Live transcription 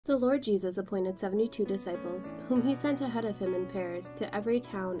The Lord Jesus appointed 72 disciples, whom he sent ahead of him in pairs to every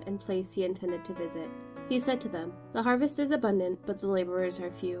town and place he intended to visit. He said to them, "The harvest is abundant, but the laborers are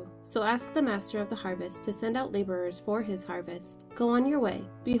few. So ask the master of the harvest to send out laborers for his harvest. Go on your way.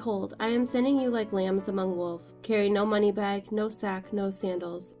 Behold, I am sending you like lambs among wolves. Carry no money bag, no sack, no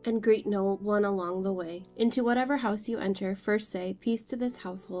sandals, and greet no one along the way. Into whatever house you enter, first say, 'Peace to this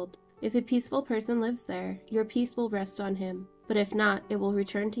household.' If a peaceful person lives there, your peace will rest on him. But if not, it will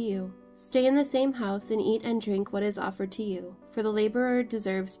return to you. Stay in the same house and eat and drink what is offered to you, for the laborer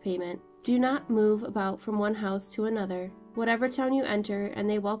deserves payment. Do not move about from one house to another. Whatever town you enter and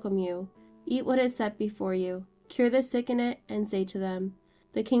they welcome you, eat what is set before you. Cure the sick in it and say to them,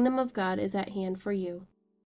 'The kingdom of God is at hand for you.'"